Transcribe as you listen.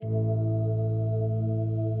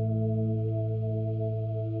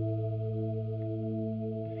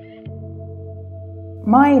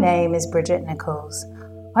My name is Bridget Nichols.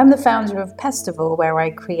 I'm the founder of Pestival, where I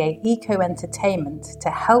create eco-entertainment to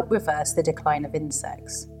help reverse the decline of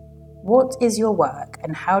insects. What is your work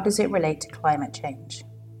and how does it relate to climate change?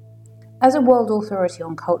 As a world authority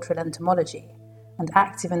on cultural entomology and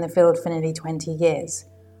active in the field for nearly 20 years,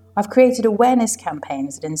 I've created awareness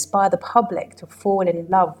campaigns that inspire the public to fall in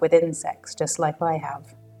love with insects just like I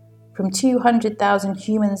have. From 200,000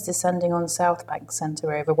 humans descending on South Bank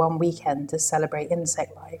Centre over one weekend to celebrate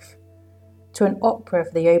insect life, to an opera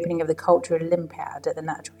for the opening of the Cultural Olympiad at the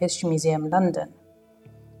Natural History Museum, London,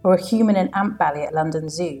 or a human and ant ballet at London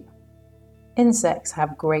Zoo. Insects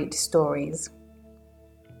have great stories.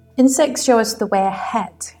 Insects show us the way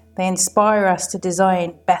ahead. They inspire us to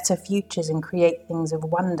design better futures and create things of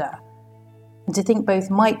wonder, and to think both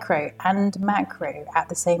micro and macro at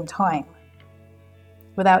the same time.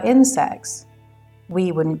 Without insects,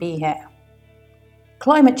 we wouldn't be here.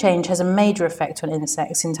 Climate change has a major effect on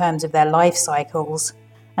insects in terms of their life cycles,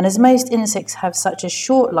 and as most insects have such a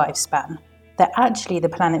short lifespan, they're actually the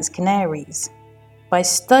planet's canaries. By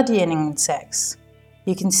studying insects,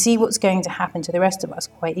 you can see what's going to happen to the rest of us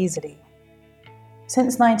quite easily.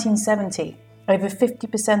 Since 1970, over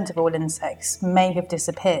 50% of all insects may have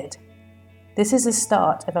disappeared. This is the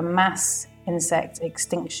start of a mass insect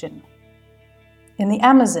extinction. In the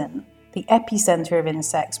Amazon, the epicenter of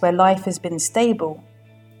insects where life has been stable,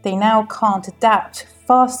 they now can't adapt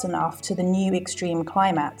fast enough to the new extreme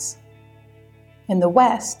climates. In the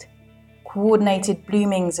West, coordinated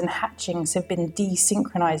bloomings and hatchings have been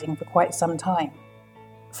desynchronizing for quite some time.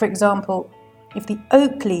 For example, if the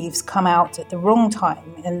oak leaves come out at the wrong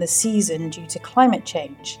time in the season due to climate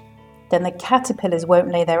change, then the caterpillars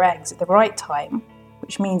won't lay their eggs at the right time,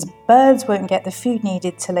 which means birds won't get the food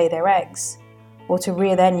needed to lay their eggs or to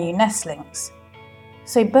rear their new nestlings.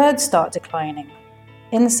 So birds start declining,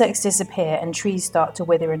 insects disappear, and trees start to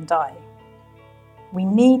wither and die. We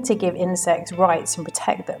need to give insects rights and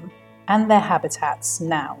protect them and their habitats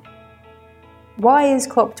now. Why is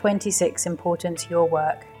COP26 important to your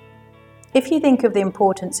work? If you think of the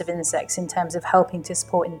importance of insects in terms of helping to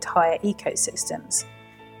support entire ecosystems,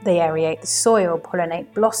 they aerate the soil,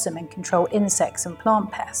 pollinate blossom, and control insects and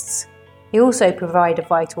plant pests. They also provide a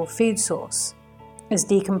vital food source. As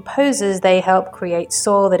decomposers, they help create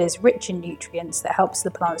soil that is rich in nutrients that helps the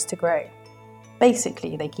plants to grow.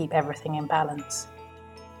 Basically, they keep everything in balance.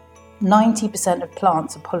 90% of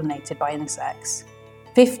plants are pollinated by insects.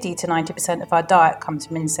 50 to 90% of our diet comes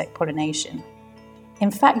from insect pollination. In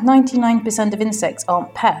fact, 99% of insects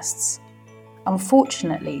aren't pests.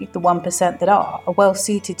 Unfortunately, the 1% that are well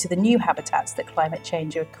suited to the new habitats that climate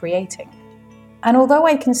change are creating. And although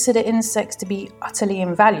I consider insects to be utterly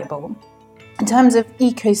invaluable, in terms of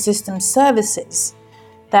ecosystem services,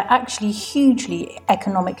 they're actually hugely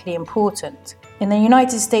economically important. In the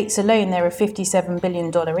United States alone, they're a $57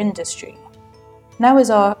 billion industry. Now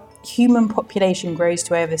as our human population grows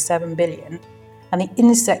to over 7 billion, and the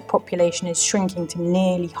insect population is shrinking to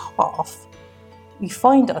nearly half, we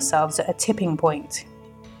find ourselves at a tipping point.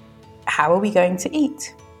 How are we going to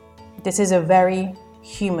eat? This is a very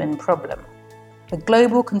human problem, a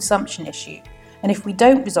global consumption issue. And if we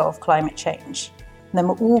don't resolve climate change, then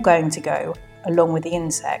we're all going to go along with the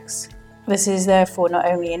insects. This is therefore not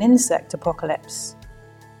only an insect apocalypse,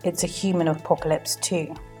 it's a human apocalypse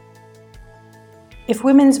too. If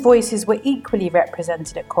women's voices were equally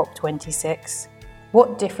represented at COP26,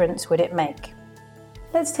 what difference would it make?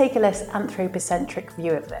 Let's take a less anthropocentric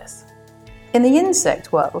view of this. In the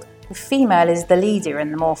insect world, the female is the leader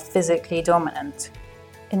and the more physically dominant.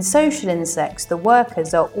 In social insects, the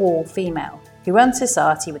workers are all female, who run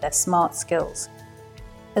society with their smart skills.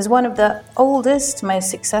 As one of the oldest, most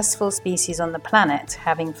successful species on the planet,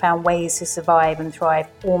 having found ways to survive and thrive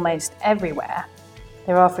almost everywhere,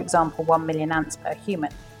 there are, for example, 1 million ants per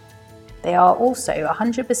human. They are also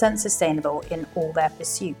 100% sustainable in all their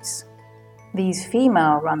pursuits. These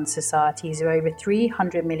female-run societies are over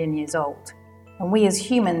 300 million years old, and we as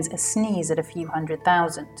humans a sneeze at a few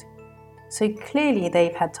 100,000. So clearly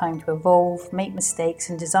they've had time to evolve, make mistakes,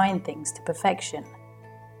 and design things to perfection.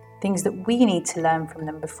 Things that we need to learn from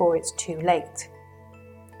them before it's too late.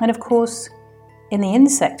 And of course, in the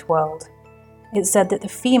insect world, it's said that the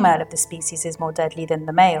female of the species is more deadly than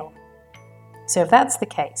the male. So if that's the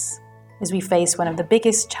case, as we face one of the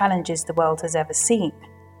biggest challenges the world has ever seen,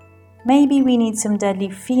 maybe we need some deadly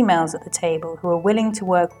females at the table who are willing to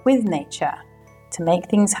work with nature to make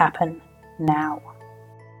things happen now.